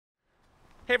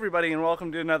Hey everybody, and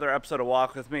welcome to another episode of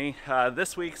Walk With Me.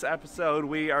 This week's episode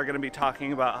we are going to be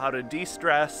talking about how to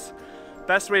de-stress,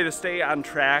 best way to stay on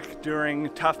track during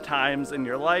tough times in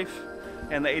your life,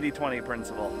 and the 80-20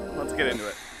 principle. Let's get into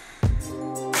it.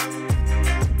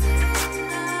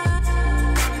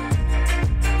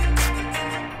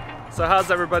 So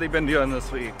how's everybody been doing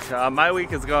this week? My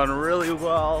week is going really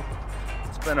well.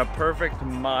 It's been a perfect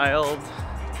mild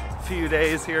few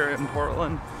days here in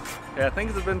Portland. Yeah,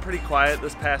 things have been pretty quiet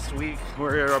this past week.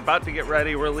 We're about to get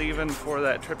ready. We're leaving for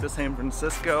that trip to San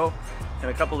Francisco in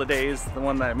a couple of days, the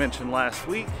one that I mentioned last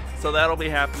week. So that'll be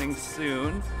happening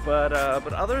soon. But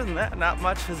other than that, not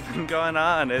much has been going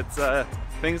on.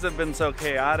 Things have been so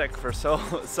chaotic for so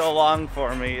long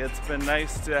for me. It's been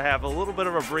nice to have a little bit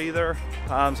of a breather.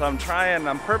 So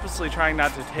I'm purposely trying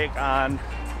not to take on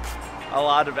a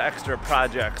lot of extra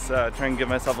projects, trying to give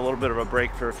myself a little bit of a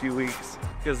break for a few weeks.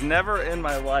 Because never in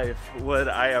my life would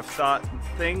I have thought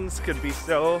things could be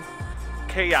so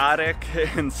chaotic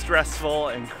and stressful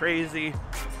and crazy,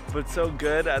 but so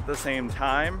good at the same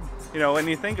time. You know, when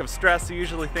you think of stress, you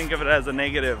usually think of it as a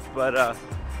negative, but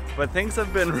things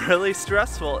have been really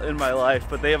stressful in my life,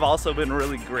 but they have also been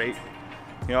really great.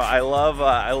 You know, I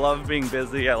love being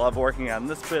busy. I love working on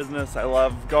this business. I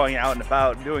love going out and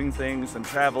about, doing things and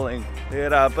traveling.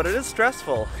 But it is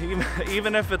stressful,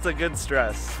 even if it's a good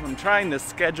stress. I'm trying to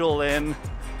schedule in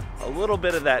a little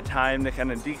bit of that time to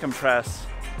kind of decompress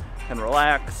and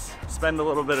relax, spend a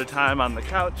little bit of time on the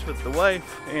couch with the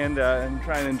wife, and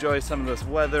try and enjoy some of this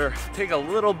weather. Take a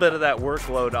little bit of that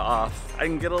workload off. I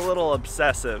can get a little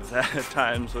obsessive at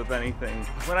times with anything.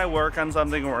 When I work on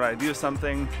something or when I do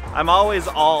something, I'm always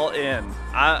all in.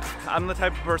 I'm the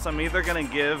type of person, I'm either gonna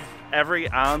give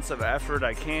every ounce of effort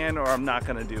I can or I'm not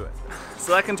gonna do it.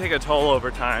 So that can take a toll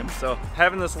over time. So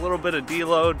having this little bit of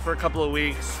deload for a couple of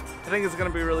weeks, I think it's gonna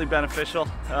be really beneficial.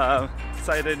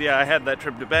 Excited, yeah, I had that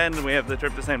trip to Bend and we have the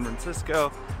trip to San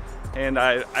Francisco, and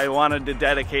I wanted to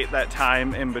dedicate that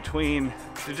time in between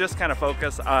to just kind of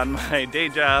focus on my day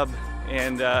job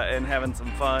and having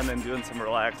some fun and doing some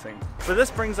relaxing. But this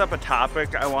brings up a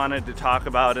topic I wanted to talk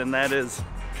about, and that is,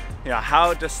 you know,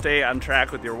 how to stay on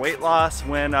track with your weight loss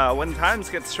when times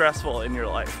get stressful in your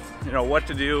life. You know, what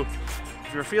to do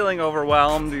if you're feeling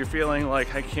overwhelmed, you're feeling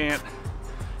like you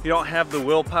don't have the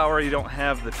willpower, you don't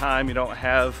have the time, you don't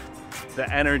have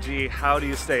the energy. How do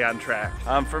you stay on track?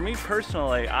 For me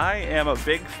personally, I am a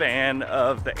big fan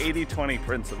of the 80-20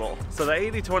 principle. So the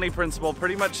 80-20 principle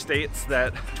pretty much states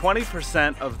that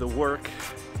 20% of the work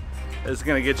is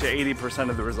gonna get you 80%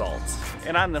 of the results.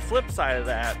 And on the flip side of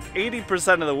that,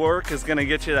 80% of the work is gonna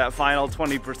get you that final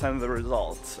 20% of the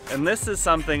results. And this is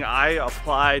something I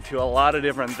apply to a lot of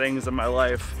different things in my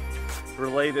life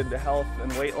related to health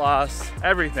and weight loss,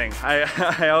 everything. I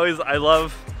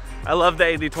love the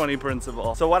 80-20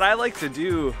 principle. So what I like to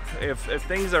do if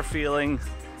things are feeling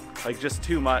like just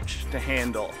too much to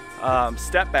handle,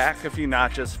 step back a few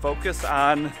notches, focus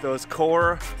on those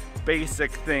core basic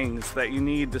things that you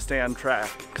need to stay on track.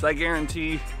 Because I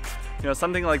guarantee, you know,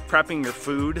 something like prepping your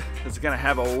food is gonna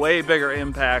have a way bigger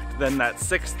impact than that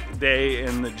 6th day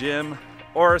in the gym,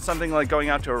 or something like going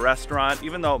out to a restaurant,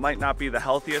 even though it might not be the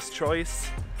healthiest choice.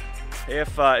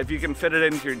 If you can fit it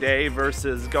into your day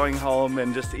versus going home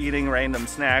and just eating random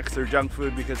snacks or junk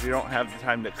food because you don't have the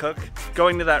time to cook,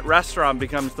 going to that restaurant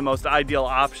becomes the most ideal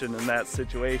option in that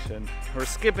situation. Or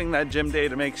skipping that gym day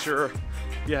to make sure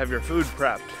you have your food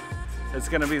prepped. It's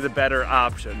gonna be the better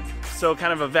option. So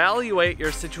kind of evaluate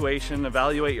your situation,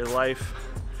 evaluate your life,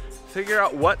 figure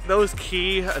out what those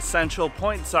key essential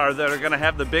points are that are gonna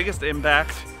have the biggest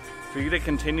impact for you to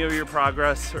continue your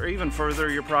progress or even further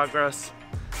your progress,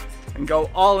 and go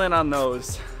all in on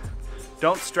those.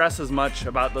 Don't stress as much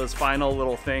about those final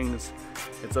little things.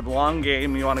 It's a long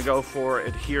game, you wanna go for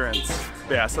adherence.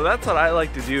 But yeah, so that's what I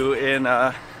like to do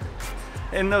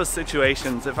in those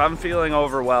situations. If I'm feeling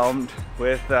overwhelmed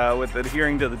with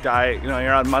adhering to the diet, you know,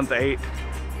 you're on month 8,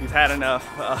 you've had enough,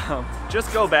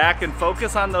 just go back and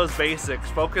focus on those basics.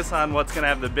 Focus on what's gonna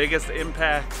have the biggest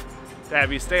impact to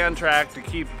have you stay on track, to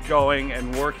keep going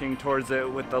and working towards it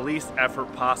with the least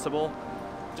effort possible.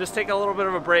 Just take a little bit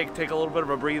of a break, take a little bit of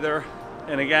a breather.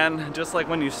 And again, just like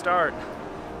when you start,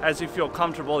 as you feel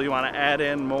comfortable, you want to add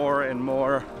in more and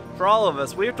more. For all of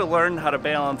us, we have to learn how to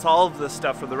balance all of this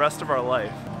stuff for the rest of our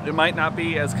life. It might not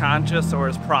be as conscious or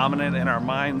as prominent in our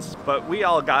minds, but we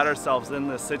all got ourselves in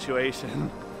this situation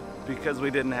because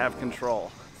we didn't have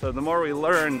control. So the more we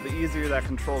learn, the easier that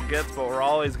control gets, but we're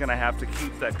always going to have to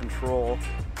keep that control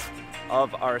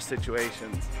of our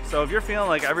situations. So if you're feeling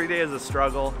like every day is a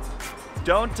struggle,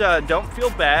 don't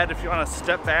feel bad if you want to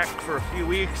step back for a few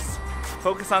weeks,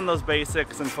 focus on those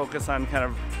basics and focus on kind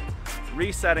of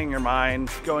resetting your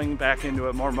mind, going back into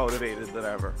it more motivated than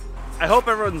ever. I hope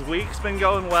everyone's week's been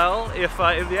going well. If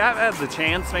you haven't had the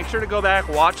chance, make sure to go back,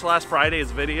 watch last Friday's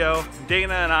video.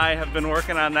 Dana and I have been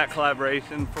working on that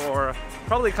collaboration for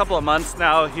probably a couple of months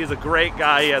now. He's a great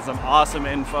guy, he has some awesome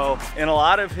info, and a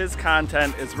lot of his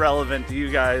content is relevant to you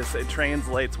guys. It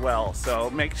translates well, so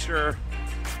make sure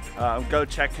go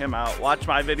check him out. Watch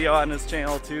my video on his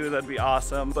channel too, that'd be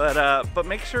awesome. But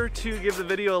make sure to give the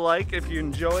video a like if you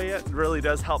enjoy it. It really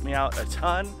does help me out a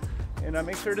ton. And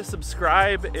make sure to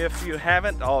subscribe if you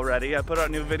haven't already. I put out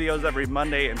new videos every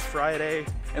Monday and Friday.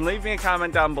 And leave me a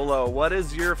comment down below. What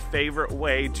is your favorite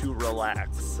way to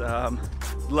relax?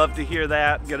 Love to hear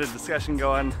that, get a discussion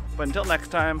going. But until next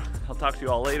time, I'll talk to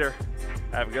you all later.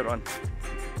 Have a good one.